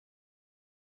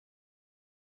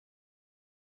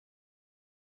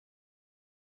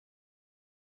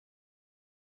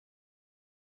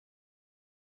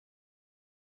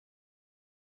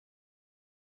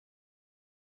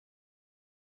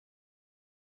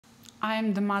I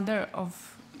am the mother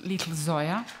of little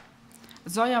Zoya.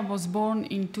 Zoya was born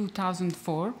in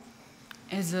 2004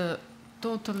 as a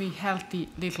totally healthy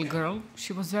little girl.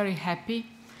 She was very happy.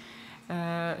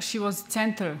 She was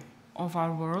center of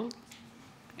our world,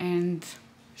 and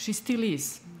she still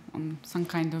is on some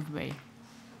kind of way.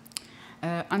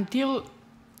 Until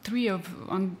three,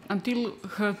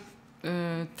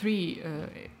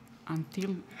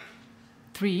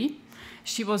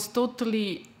 she was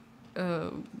totally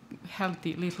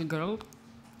healthy little girl.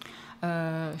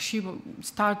 She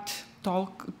start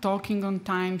talking on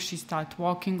time. She start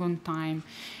walking on time.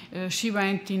 She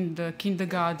went in the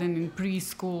kindergarten, in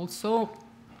preschool. So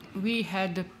we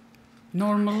had a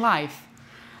normal life.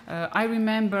 I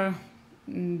remember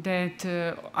that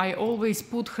I always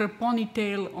put her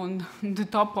ponytail on the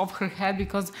top of her head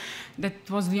because that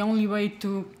was the only way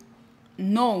to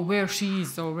know where she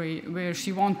is or where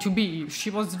she wants to be. She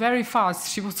was very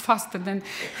fast. She was faster than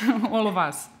all of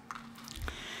us.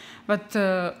 But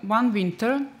one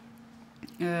winter,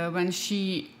 when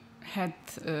she had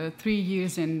 3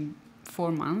 years and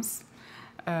 4 months,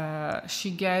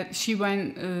 she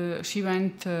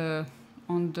went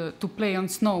to play on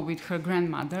snow with her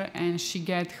grandmother, and she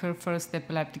got her first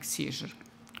epileptic seizure.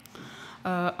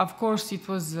 Of course, it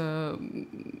was a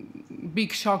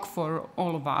big shock for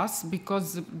all of us,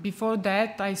 because before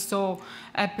that I saw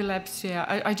epilepsy.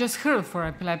 I just heard for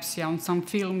epilepsy on some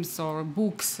films or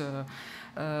books,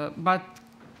 but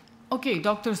okay,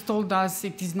 doctors told us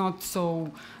it is not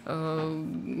so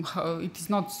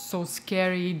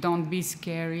scary. Don't be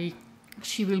scary.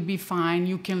 She will be fine.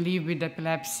 You can live with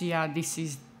epilepsy. This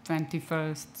is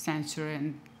 21st century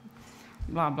and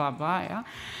blah blah blah. Yeah,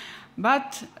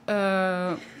 but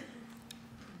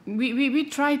we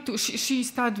tried to. She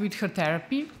started with her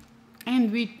therapy,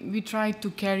 and we tried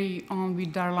to carry on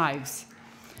with our lives.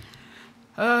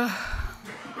 Her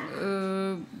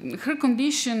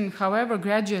condition, however,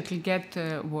 gradually get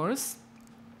worse,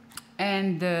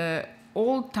 and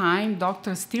all time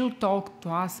doctors still told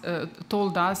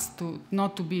us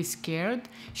not to be scared.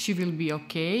 She will be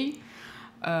okay.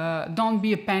 Don't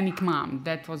be a panic mom.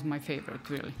 That was my favorite,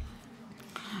 really.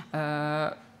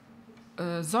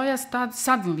 Zoya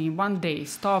suddenly one day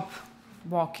stop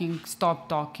walking, stop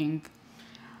talking.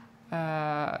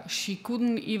 She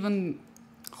couldn't even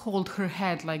hold her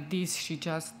head like this. She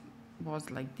just was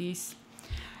like this.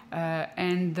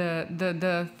 And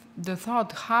the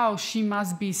thought how she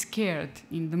must be scared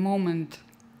in the moment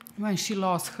when she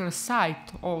lost her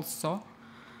sight also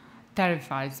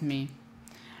terrifies me.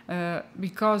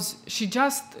 Because she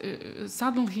just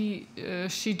suddenly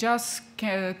she just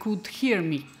could hear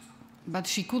me, but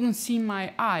she couldn't see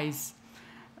my eyes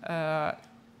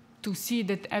to see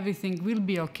that everything will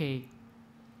be okay,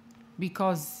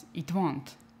 because it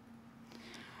won't.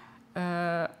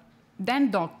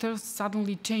 Then doctors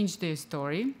suddenly changed their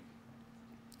story,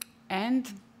 and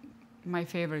my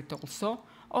favorite also,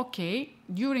 okay,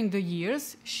 during the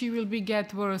years she will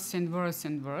get worse and worse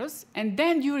and worse, and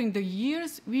then during the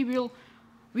years we will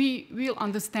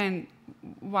understand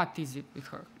what is it with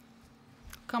her.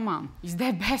 Come on, is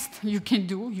that best you can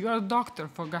do? You are a doctor,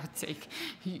 for God's sake.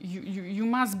 You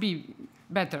must be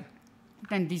better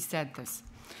than this sadness.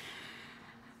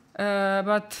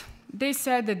 But they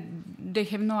said that they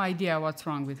have no idea what's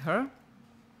wrong with her.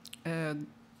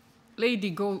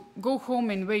 Lady, go home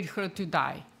and wait her to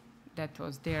die. That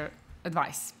was their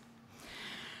advice.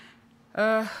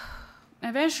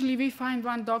 Eventually, we find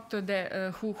one doctor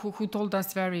that, who told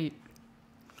us very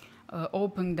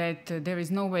open that there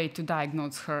is no way to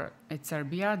diagnose her at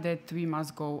Serbia, that we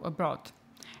must go abroad.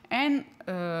 And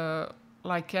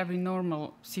like every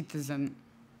normal citizen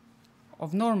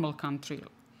of normal country,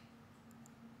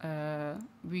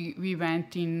 we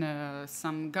went in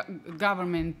some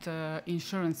government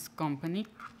insurance company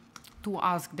to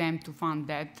ask them to fund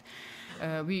that.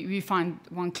 We found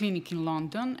one clinic in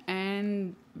London,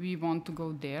 and we want to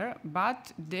go there,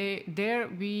 but there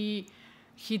we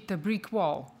hit a brick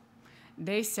wall.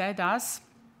 They said us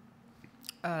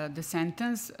the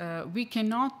sentence, we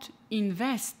cannot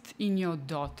invest in your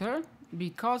daughter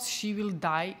because she will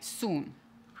die soon.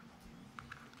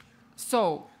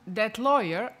 So that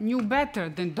lawyer knew better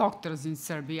than doctors in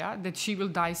Serbia that she will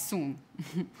die soon.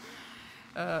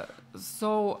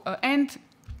 And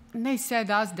they said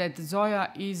us that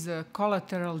Zoya is a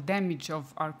collateral damage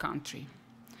of our country.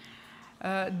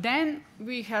 Then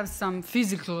we have some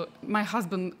physical, my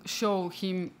husband showed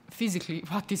him physically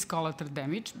what is collateral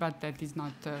damage, but that is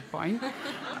not the point.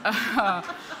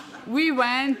 We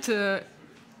went,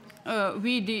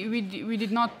 we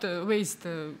did not waste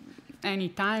any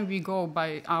time. We go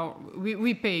by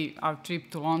we pay our trip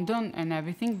to London and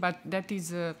everything, but that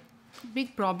is a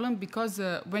big problem because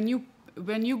when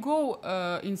you go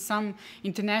in some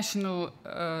international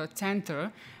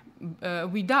center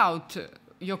without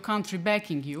your country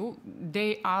backing you,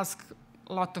 they ask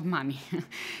a lot of money.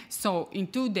 So in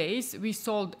 2 days we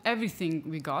sold everything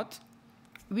we got.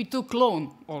 We took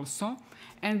loan also,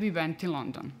 and we went to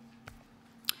London.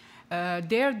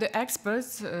 There the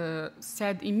experts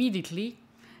said immediately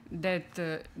that,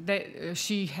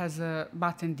 she has a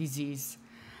button disease.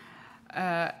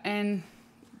 And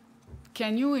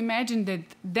can you imagine that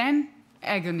then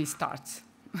agony starts?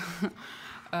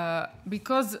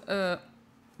 Because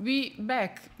we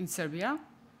back in Serbia,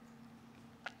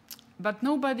 but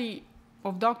nobody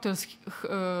of doctors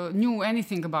knew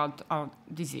anything about our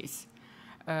disease.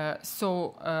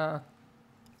 So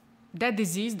that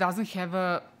disease doesn't have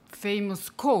a famous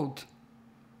code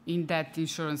in that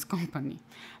insurance company.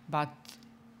 But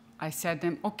I said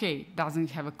them, okay,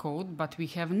 doesn't have a code, but we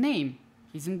have a name.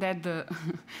 Isn't that a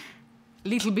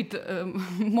little bit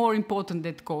more important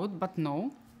than code? But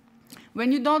no.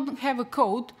 When you don't have a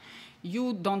code,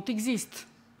 you don't exist.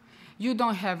 You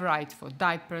don't have rights for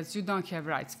diapers, you don't have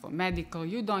rights for medical,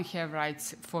 you don't have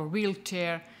rights for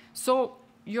wheelchair. So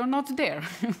you're not there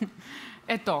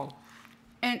at all.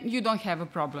 And you don't have a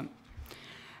problem.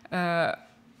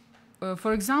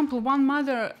 For example, one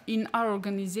mother in our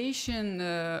organization,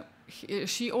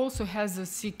 she also has a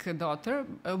sick daughter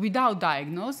without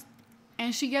diagnosis,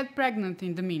 and she got pregnant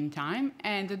in the meantime,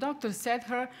 and the doctor said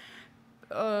her,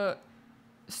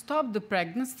 stop the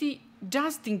pregnancy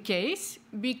just in case,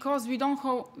 because we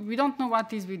don't know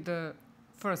what is with the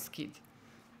first kid.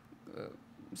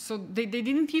 So they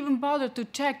didn't even bother to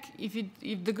check if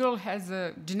the girl has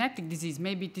a genetic disease.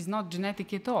 Maybe it is not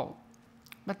genetic at all.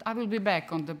 But I will be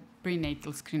back on the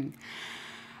prenatal screening.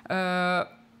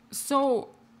 So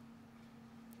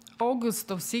August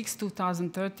of 6,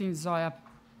 2013, Zoya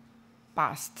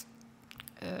passed.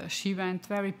 She went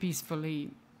very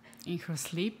peacefully in her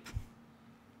sleep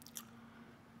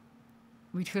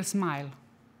with her smile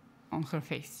on her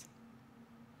face.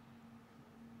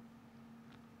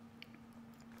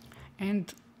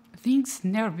 And things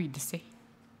never be the same.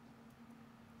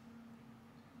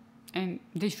 And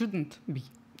they shouldn't be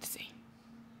the same.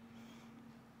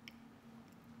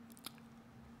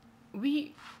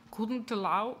 We couldn't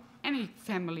allow any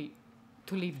family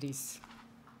to live this,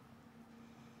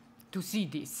 to see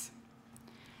this.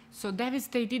 So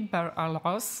devastated by our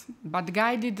loss, but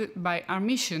guided by our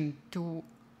mission to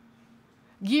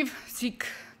give sick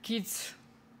kids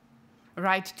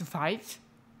right to fight,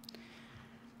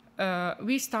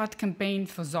 we start campaign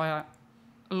for Zoya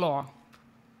law.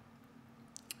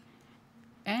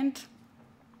 And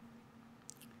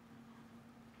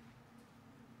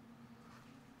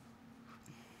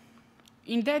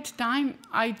in that time,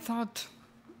 I thought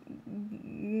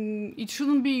it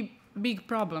shouldn't be a big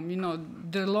problem. You know,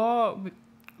 the law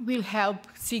will help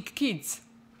sick kids.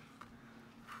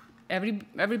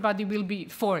 Everybody will be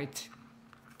for it.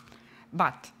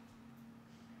 But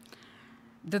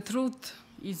the truth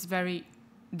is very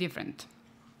different.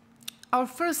 Our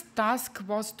first task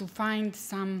was to find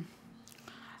some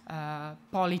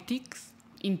politics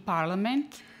in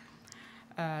parliament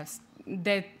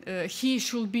that he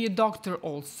should be a doctor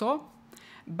also,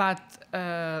 but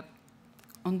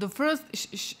on the first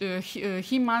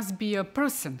he must be a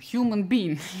person, human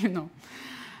being, you know.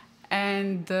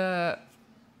 And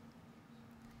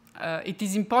it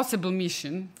is impossible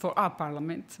mission for our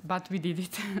parliament, but we did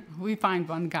it. We find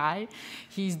one guy,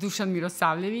 he's Dusan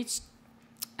Mirosavljevic,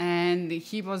 and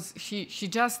she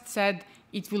just said,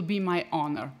 it will be my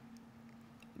honor.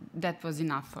 That was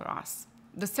enough for us.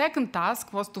 The second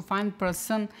task was to find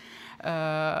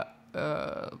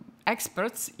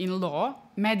experts in law,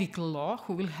 medical law,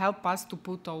 who will help us to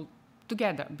put all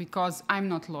together, because I'm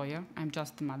not a lawyer, I'm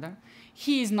just a mother.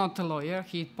 He is not a lawyer,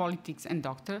 he is politics and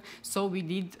doctor, so we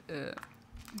did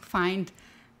find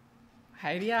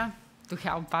Hairia to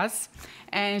help us,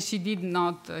 and she did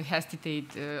not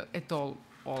hesitate at all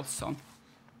also.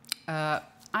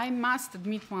 I must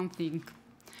admit one thing,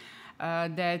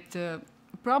 that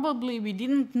probably we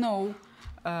didn't know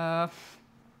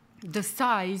the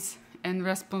size and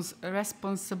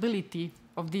responsibility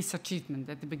of this achievement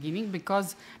at the beginning,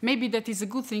 because maybe that is a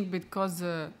good thing, because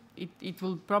it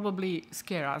will probably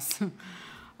scare us.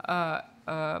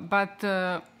 But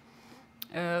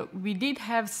we did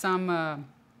have some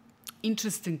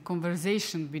interesting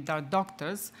conversation with our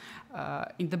doctors.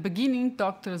 In the beginning,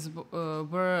 doctors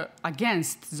were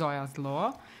against Zoya's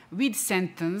law, with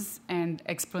sentence and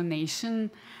explanation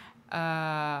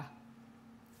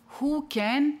who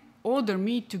can order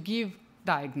me to give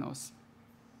diagnosis.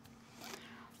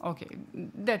 Okay,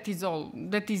 that is all.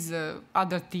 That is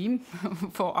other team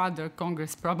for other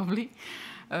Congress probably.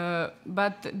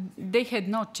 But they had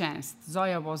no chance.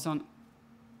 Zoya was on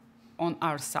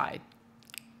our side.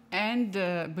 And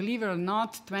believe it or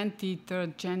not,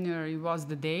 23rd January was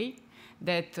the day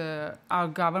that our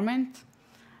government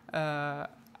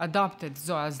adopted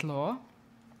Zoya's law.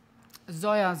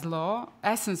 Zoya's law,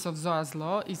 essence of Zoya's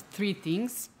law is three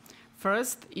things.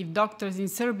 First, if doctors in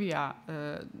Serbia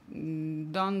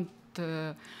don't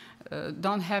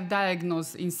have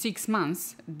diagnosis in 6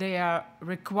 months, they are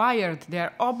required, they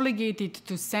are obligated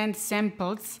to send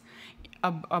samples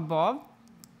abroad.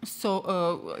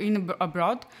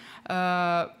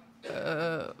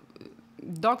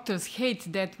 Doctors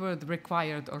hate that word,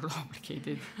 required or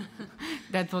obligated.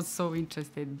 That was so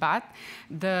interesting. But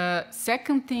the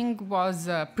second thing was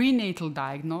prenatal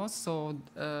diagnosis. So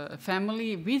a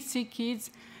family with sick kids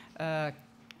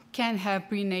can have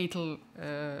prenatal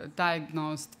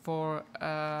diagnosed for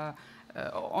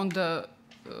on the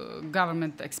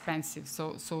government expensive.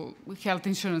 So health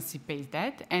insurance pays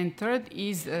that. And third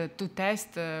is to test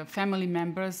family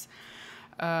members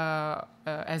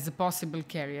as a possible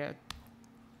carrier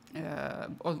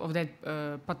of that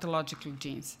pathological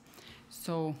genes.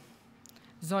 So,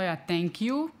 Zoya, thank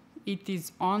you. It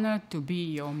is honor to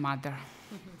be your mother.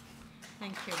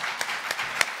 Thank you.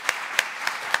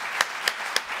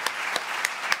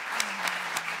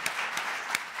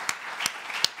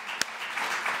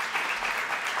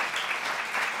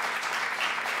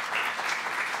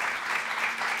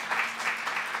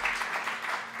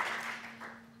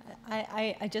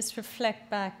 I just reflect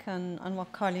back on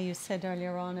what, Carla, you said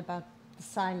earlier on about the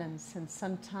silence, and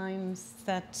sometimes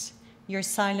that you're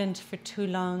silent for too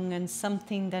long and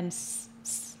something then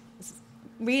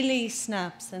really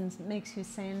snaps and makes you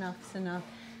say enough's enough.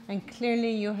 And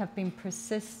clearly you have been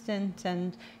persistent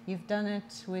and you've done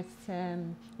it with,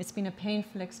 it's been a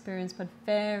painful experience, but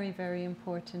very, very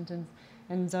important.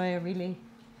 And Zoya really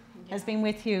has been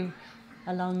with you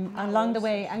along the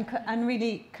way, and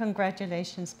really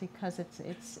congratulations, because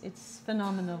it's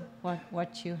phenomenal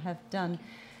what you have done.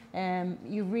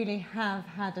 You really have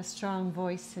had a strong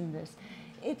voice in this.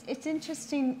 It's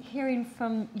interesting hearing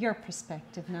from your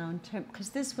perspective now, because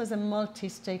this was a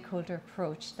multi-stakeholder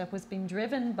approach that was being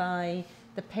driven by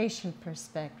the patient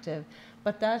perspective,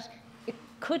 but that it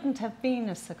couldn't have been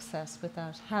a success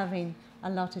without having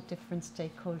a lot of different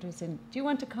stakeholders in. Do you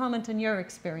want to comment on your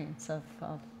experience of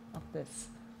this?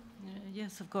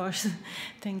 Yes, of course.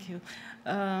 Thank you.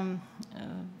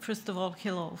 First of all,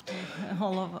 hello to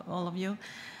all of you.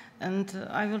 And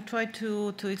I will try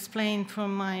to explain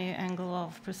from my angle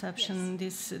of perception,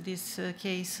 yes, this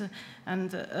case.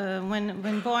 And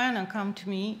when Bojana came to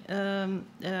me,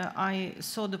 I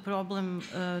saw the problem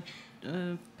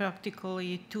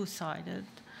practically two-sided.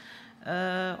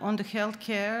 On the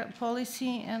healthcare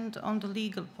policy and on the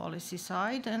legal policy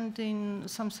side, and in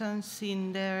some sense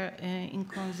in their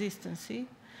inconsistency.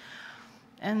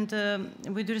 And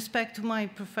with respect to my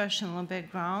professional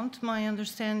background, my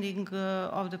understanding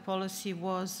of the policy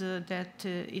was that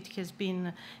it has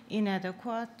been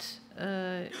inadequate.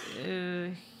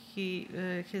 He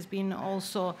has been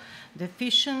also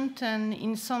deficient and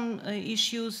in some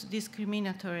issues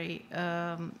discriminatory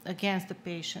against the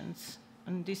patients.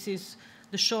 And this is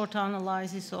the short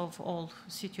analysis of all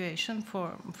situation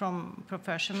from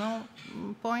professional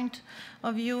point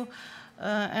of view.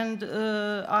 I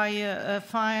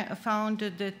found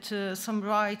that some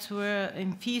rights were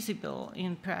infeasible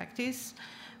in practice,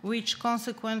 which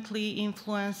consequently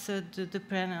influenced the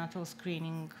prenatal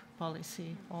screening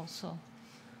policy also.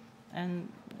 And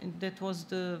that was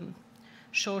the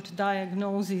short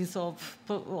diagnosis of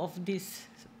this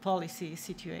policy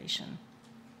situation.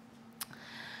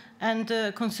 And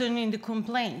concerning the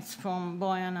complaints from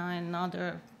Bojana and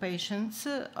other patients,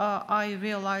 I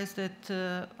realized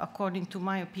that, according to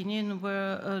my opinion,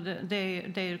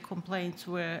 their complaints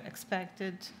were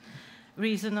expected,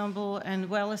 reasonable, and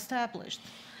well established.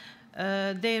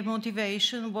 Their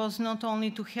motivation was not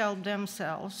only to help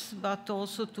themselves, but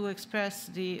also to express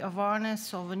the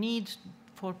awareness of a need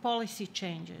for policy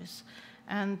changes.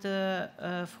 And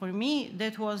for me,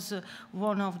 that was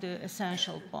one of the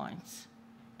essential points.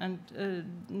 And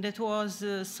that was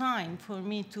a sign for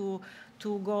me to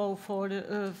go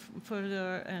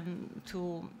further and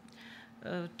to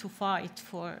fight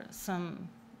for some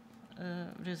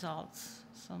results,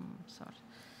 some sort.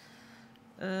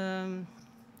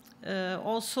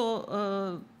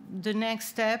 Also, the next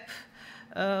step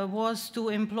was to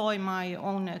employ my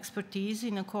own expertise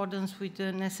in accordance with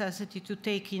the necessity to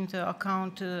take into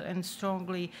account and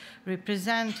strongly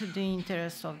represent the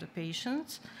interests of the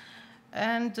patients.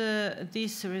 And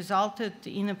this resulted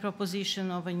in a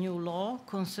proposition of a new law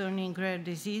concerning rare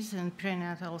disease and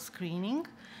prenatal screening.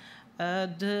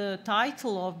 The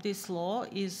title of this law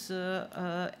is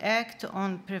Act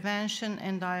on Prevention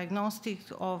and Diagnostic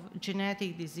of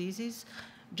Genetic Diseases,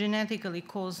 Genetically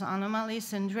Caused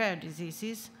Anomalies and Rare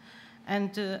Diseases,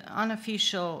 and the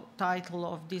unofficial title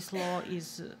of this law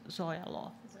is Zoya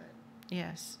Law.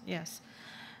 Yes, yes.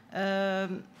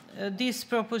 This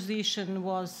proposition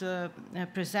was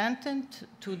presented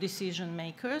to decision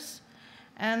makers,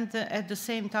 and at the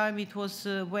same time it was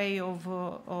a way of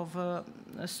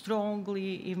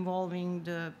strongly involving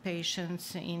the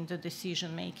patients in the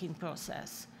decision-making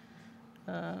process.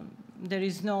 There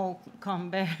is no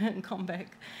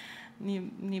comeback.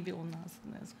 Nije bilo nas,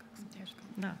 ne znam kako se kaže.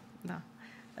 Da, da.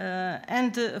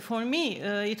 And for me,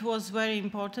 it was very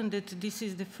important that this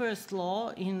is the first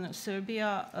law in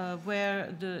Serbia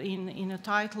where in a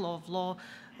title of law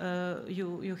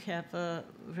you have a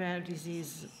rare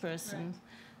disease person. Right.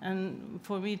 And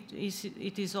for me,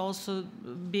 it is also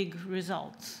big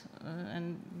results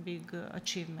and big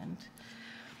achievement.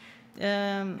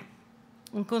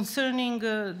 Concerning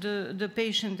the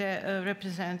patient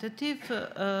representative,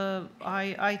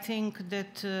 I think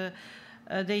that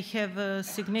they have a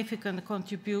significant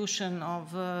contribution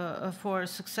for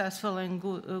successful and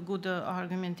good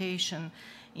argumentation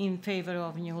in favor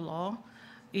of new law.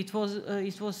 It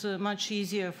was much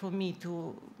easier for me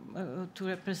to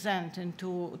represent and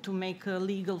to make a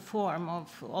legal form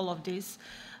of all of this,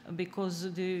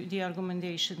 because the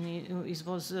argumentation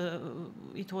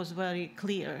it was very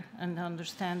clear and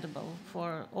understandable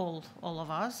for all of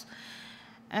us.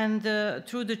 And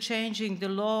through the changing the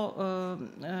law,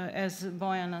 as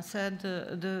Bojana said,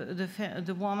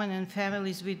 the women and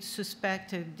families with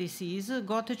suspected disease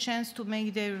got a chance to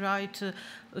make their right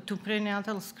to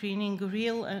prenatal screening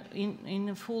real in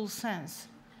a full sense,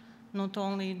 not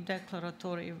only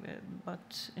declaratory,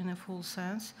 but in a full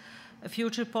sense. A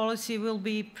future policy will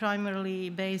be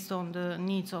primarily based on the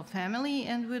needs of family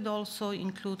and would also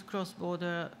include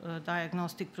cross-border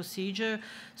diagnostic procedure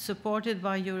supported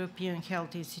by European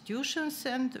health institutions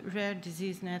and rare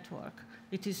disease network.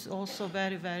 It is also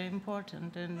very, very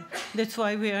important, and that's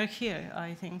why we are here,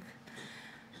 I think.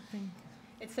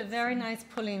 It's a very nice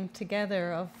pulling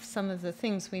together of some of the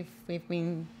things we've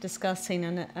been discussing,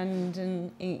 and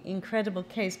an incredible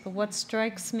case. But what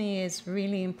strikes me is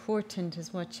really important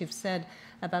is what you've said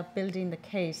about building the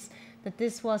case, that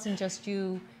this wasn't just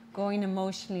you going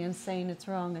emotionally and saying it's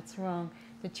wrong,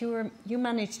 that you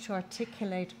managed to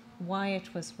articulate why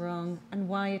it was wrong and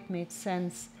why it made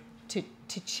sense to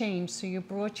change. So you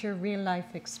brought your real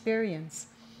life experience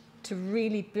to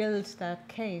really build that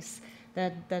case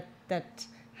that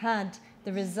had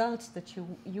the results that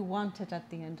you wanted at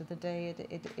the end of the day.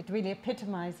 It really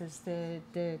epitomizes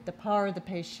the power of the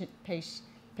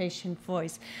patient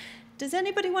voice. Does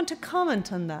anybody want to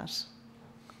comment on that?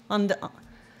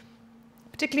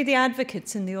 Particularly the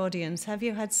advocates in the audience, have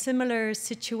you had similar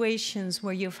situations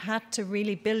where you've had to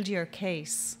really build your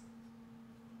case?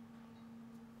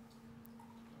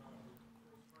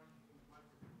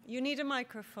 You need a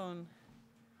microphone.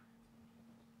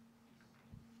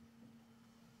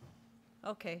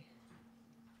 Okay.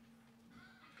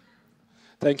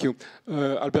 Thank you.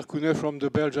 Albert Kuhne from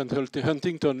the Belgian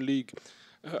Huntington League.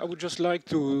 I would just like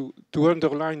to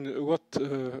underline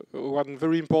one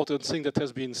very important thing that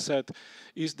has been said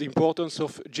is the importance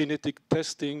of genetic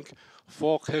testing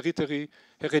for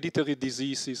hereditary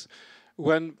diseases.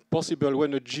 When possible,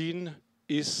 when a gene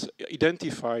is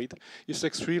identified, it's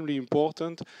extremely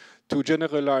important to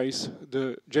generalize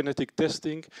the genetic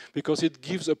testing, because it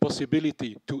gives a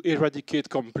possibility to eradicate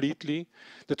completely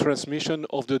the transmission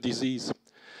of the disease.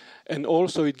 And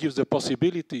also it gives the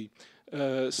possibility,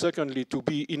 secondly, to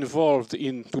be involved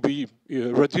in, to be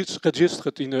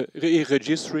registered in a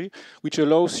registry, which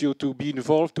allows you to be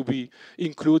involved, to be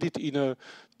included in a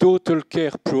total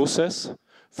care process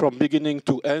from beginning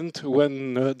to end.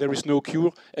 When there is no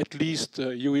cure, at least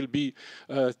you will be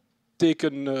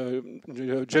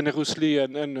taken generously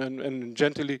and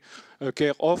gently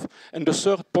care of. And the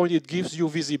third point, it gives you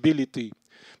visibility,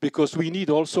 because we need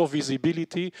also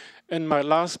visibility. And my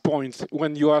last point,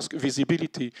 when you ask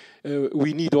visibility,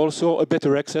 we need also a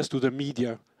better access to the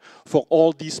media for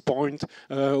all these points,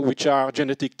 which are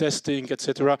genetic testing,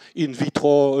 etc., in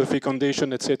vitro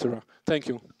fecundation, etc. Thank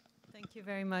you. Thank you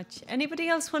very much. Anybody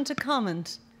else want to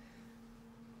comment?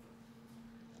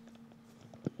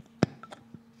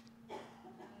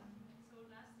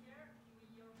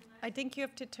 I think you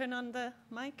have to turn on the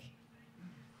mic.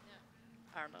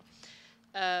 Pardon.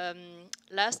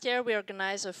 Last year we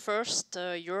organized a first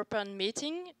European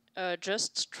meeting,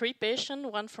 just 3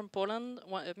 patients, one from Poland,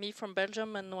 me from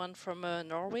Belgium, and one from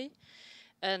Norway.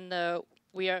 And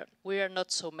we are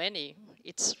not so many.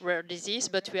 It's rare disease,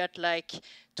 but we had like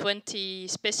 20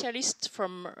 specialists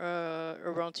from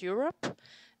around Europe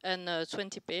and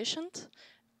 20 patients.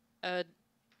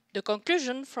 The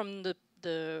conclusion from the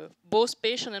both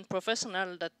patient and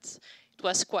professional that it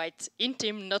was quite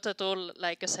intimate, not at all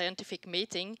like a scientific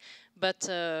meeting, but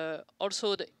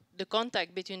also the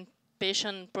contact between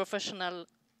patient and professional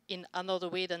in another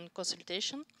way than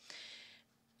consultation.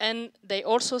 And they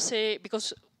also say,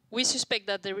 because we suspect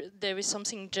that there is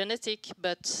something genetic,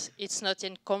 but it's not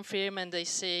yet confirmed, and they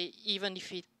say even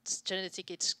if it's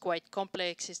genetic, it's quite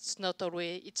complex, it's not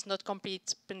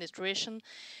complete penetration.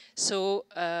 So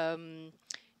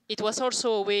it was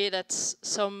also a way that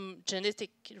some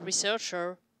genetic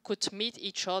researcher could meet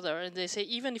each other, and they say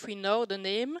even if we know the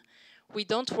name, we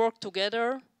don't work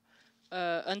together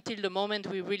until the moment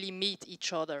we really meet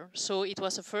each other. So it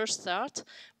was a first start,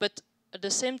 but at the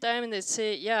same time they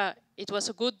say, yeah, it was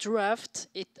a good draft,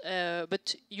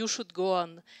 but you should go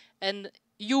on. And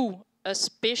you, as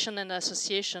patient and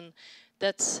association,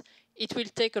 that it will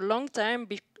take a long time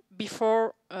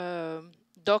before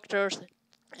doctors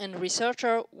and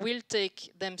researchers will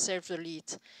take themselves the lead.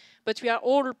 But we are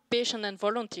all patient and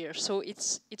volunteers, so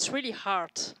it's really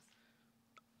hard.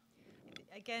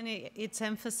 Again, it's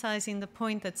emphasizing the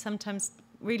point that sometimes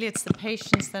really it's the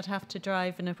patients that have to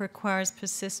drive, and it requires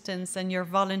persistence, and your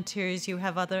volunteers, you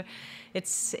have other, it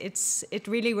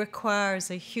really requires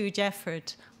a huge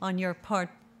effort on your part,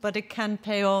 but it can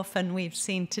pay off, and we've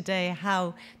seen today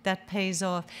how that pays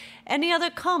off. Any other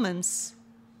comments?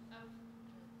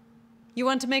 You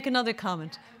want to make another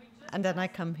comment? And then I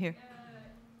come here. Is it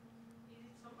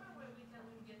somewhere where we can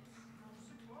get more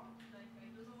support, like, I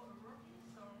don't know,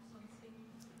 EURORDIS or something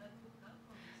that would help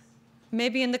on this?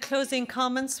 Maybe in the closing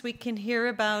comments we can hear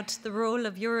about the role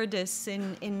of EURORDIS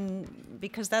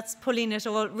because that's pulling it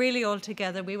really all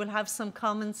together. We will have some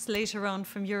comments later on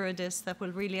from EURORDIS that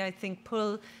will really, I think,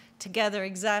 pull together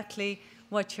exactly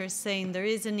what you're saying. There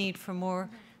is a need for more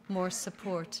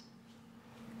support.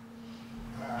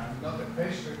 Not a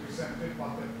patient representative, but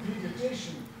a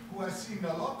pediatrician who has seen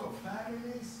a lot of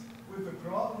families with a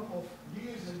problem of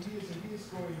years and years and years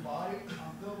going by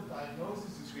until the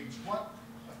diagnosis is reached. A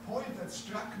point that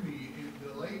struck me in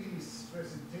the lady's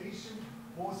presentation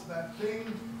was that thing,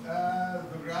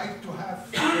 the right to have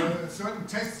certain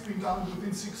tests being done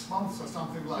within 6 months or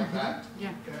something like that.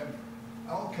 Yeah.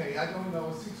 Okay, I don't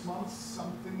know, 6 months,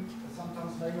 sometimes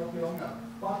may not be longer.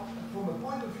 But from the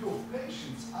point of view of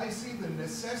patients, I see the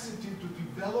necessity to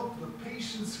develop the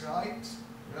patient's rights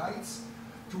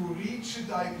to reach a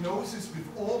diagnosis with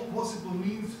all possible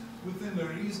means within a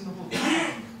reasonable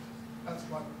time. That's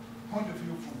my point of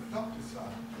view from the doctor's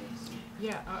side.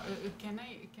 Yeah, can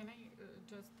I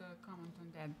just comment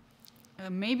on that?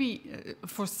 Maybe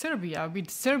for Serbia, with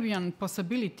Serbian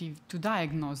possibility to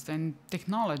diagnose and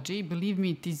technology, believe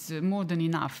me, it is more than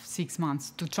enough, 6 months,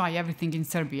 to try everything in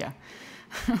Serbia.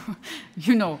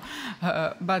 You know,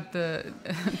 but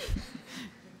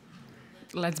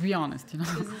let's be honest, you know.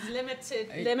 This is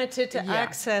limited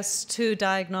access to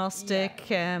diagnostic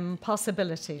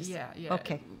possibilities. Yeah, yeah.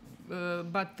 Okay.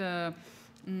 But the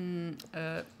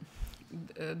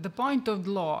point of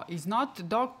the law is not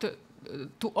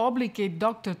to obligate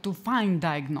doctor to find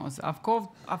diagnosis. Of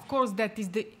course, that is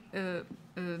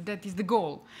the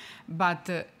goal. But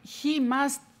he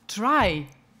must try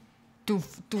to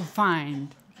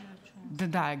find the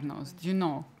diagnosis. You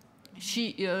know,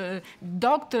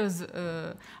 doctors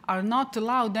are not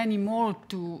allowed anymore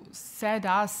to say to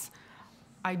us,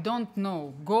 I don't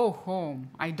know, go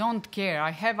home, I don't care, I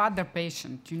have other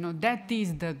patients. You know, that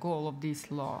is the goal of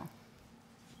this law.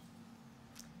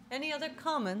 Any other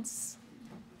comments?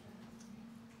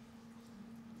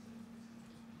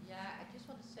 Yeah, I just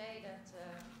want to say that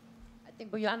I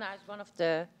think Bojana is one of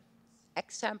the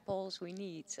examples we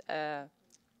need.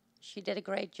 She did a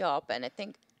great job, and I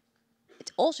think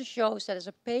it also shows that as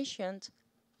a patient,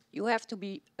 you have to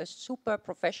be a super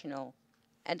professional,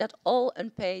 and that all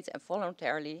unpaid and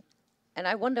voluntarily. And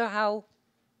I wonder how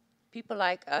people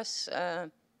like us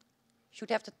should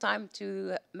have the time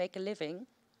to make a living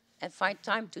and find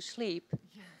time to sleep.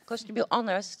 Because to be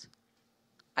honest,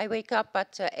 I wake up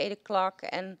at 8 o'clock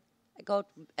and I go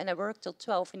and I work till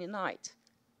 12 in the night.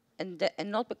 And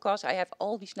not because I have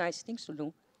all these nice things to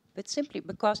do, but simply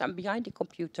because I'm behind the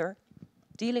computer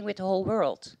dealing with the whole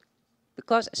world.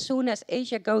 Because as soon as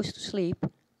Asia goes to sleep,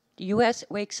 the US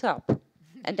wakes up.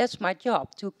 And that's my job,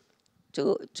 to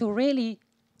really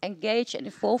engage and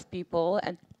involve people,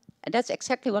 and that's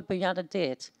exactly what Bojana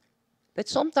did. But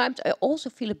sometimes I also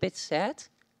feel a bit sad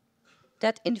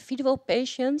that individual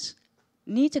patients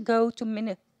need to go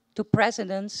to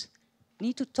presidents,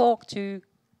 need to talk to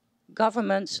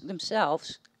governments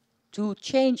themselves to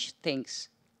change things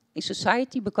in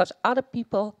society because other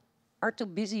people are too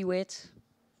busy with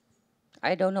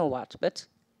I don't know what. But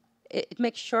it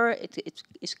makes sure it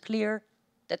is clear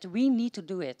that we need to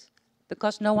do it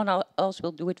because no one else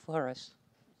will do it for us.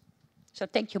 So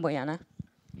thank you, Bojana.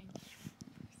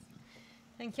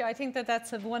 Thank you. I think that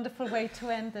that's a wonderful way to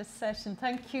end this session.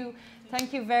 Thank you.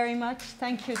 Thank you very much.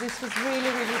 Thank you. This was really,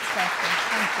 really special.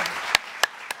 Thank you.